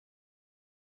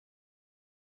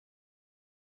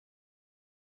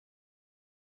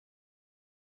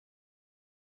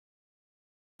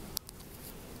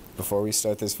Before we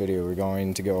start this video, we're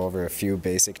going to go over a few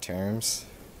basic terms,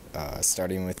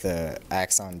 starting with the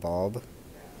axon bulb,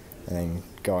 and then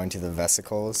going to the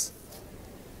vesicles,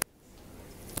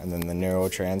 and then the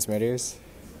neurotransmitters,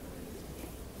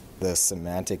 the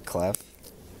semantic cleft,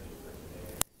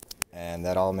 and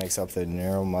that all makes up the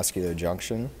neuromuscular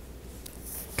junction,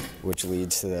 which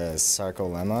leads to the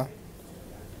sarcolemma,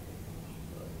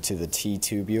 to the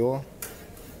T-tubule,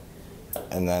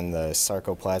 and then the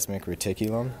sarcoplasmic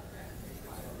reticulum,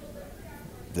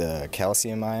 the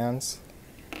calcium ions,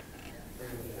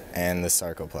 and the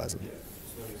sarcoplasm.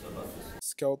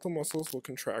 Skeletal muscles will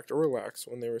contract or relax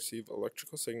when they receive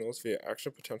electrical signals via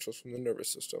action potentials from the nervous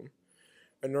system.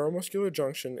 A neuromuscular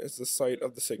junction is the site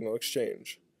of the signal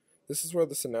exchange. This is where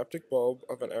the synaptic bulb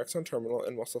of an axon terminal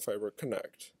and muscle fiber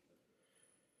connect.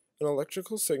 An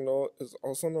electrical signal, is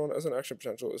also known as an action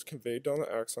potential, is conveyed down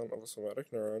the axon of a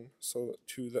somatic neuron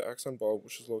to the axon bulb,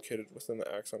 which is located within the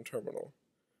axon terminal.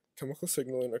 Chemical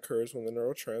signaling occurs when the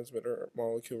neurotransmitter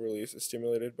molecule release is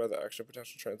stimulated by the action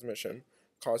potential transmission,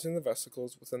 causing the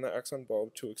vesicles within the axon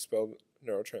bulb to expel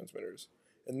neurotransmitters.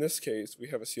 In this case, we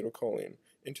have acetylcholine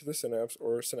into the synapse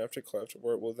or synaptic cleft,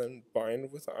 where it will then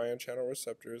bind with the ion channel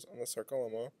receptors on the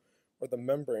sarcolemma or the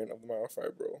membrane of the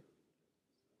myofibril.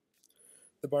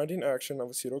 The binding action of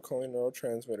acetylcholine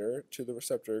neurotransmitter to the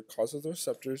receptor causes the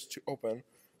receptors to open,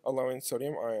 allowing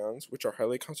sodium ions, which are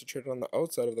highly concentrated on the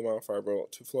outside of the myofibril,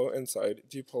 to flow inside,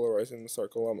 depolarizing the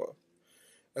sarcolemma.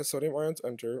 As sodium ions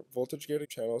enter, voltage-gated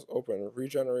channels open,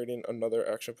 regenerating another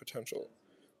action potential.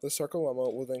 The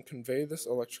sarcolemma will then convey this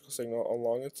electrical signal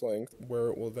along its length, where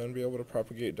it will then be able to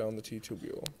propagate down the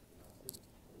T-tubule.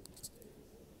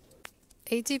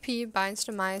 ATP binds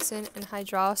to myosin and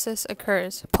hydrolysis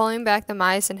occurs, pulling back the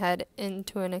myosin head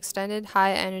into an extended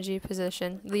high-energy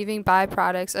position, leaving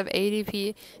byproducts of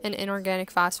ADP and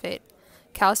inorganic phosphate.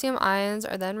 Calcium ions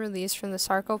are then released from the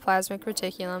sarcoplasmic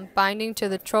reticulum, binding to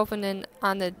the troponin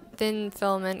on the thin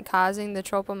filament, causing the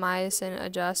tropomyosin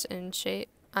adjust in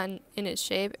its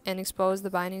shape and expose the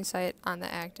binding site on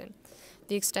the actin.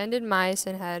 The extended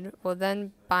myosin head will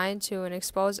then bind to an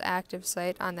exposed active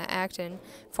site on the actin,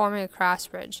 forming a cross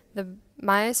bridge. The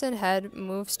myosin head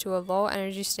moves to a low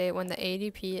energy state when the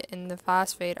ADP and the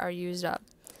phosphate are used up.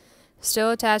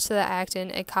 Still attached to the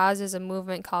actin, it causes a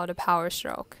movement called a power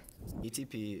stroke.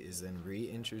 ATP is then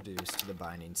reintroduced to the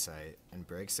binding site and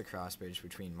breaks the cross bridge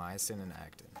between myosin and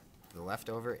actin. The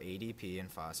leftover ADP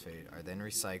and phosphate are then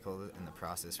recycled and the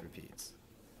process repeats.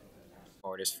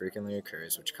 Mortis frequently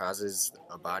occurs, which causes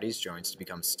a body's joints to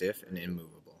become stiff and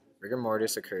immovable. Rigor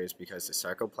mortis occurs because the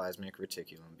sarcoplasmic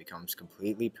reticulum becomes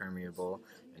completely permeable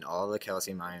and all the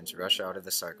calcium ions rush out of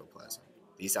the sarcoplasm.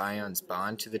 These ions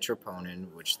bond to the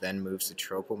troponin, which then moves to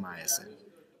tropomyosin.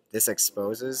 This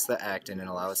exposes the actin and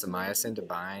allows the myosin to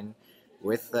bind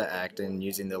with the actin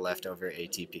using the leftover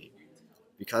ATP.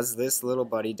 Because this little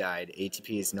buddy died,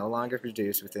 ATP is no longer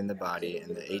produced within the body,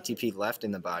 and the ATP left in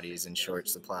the body is in short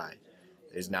supply.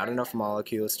 There's not enough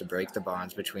molecules to break the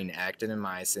bonds between actin and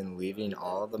myosin, leaving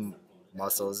all the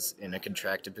muscles in a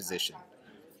contracted position.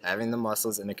 Having the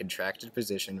muscles in a contracted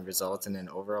position results in an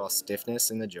overall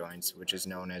stiffness in the joints, which is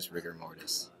known as rigor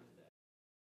mortis.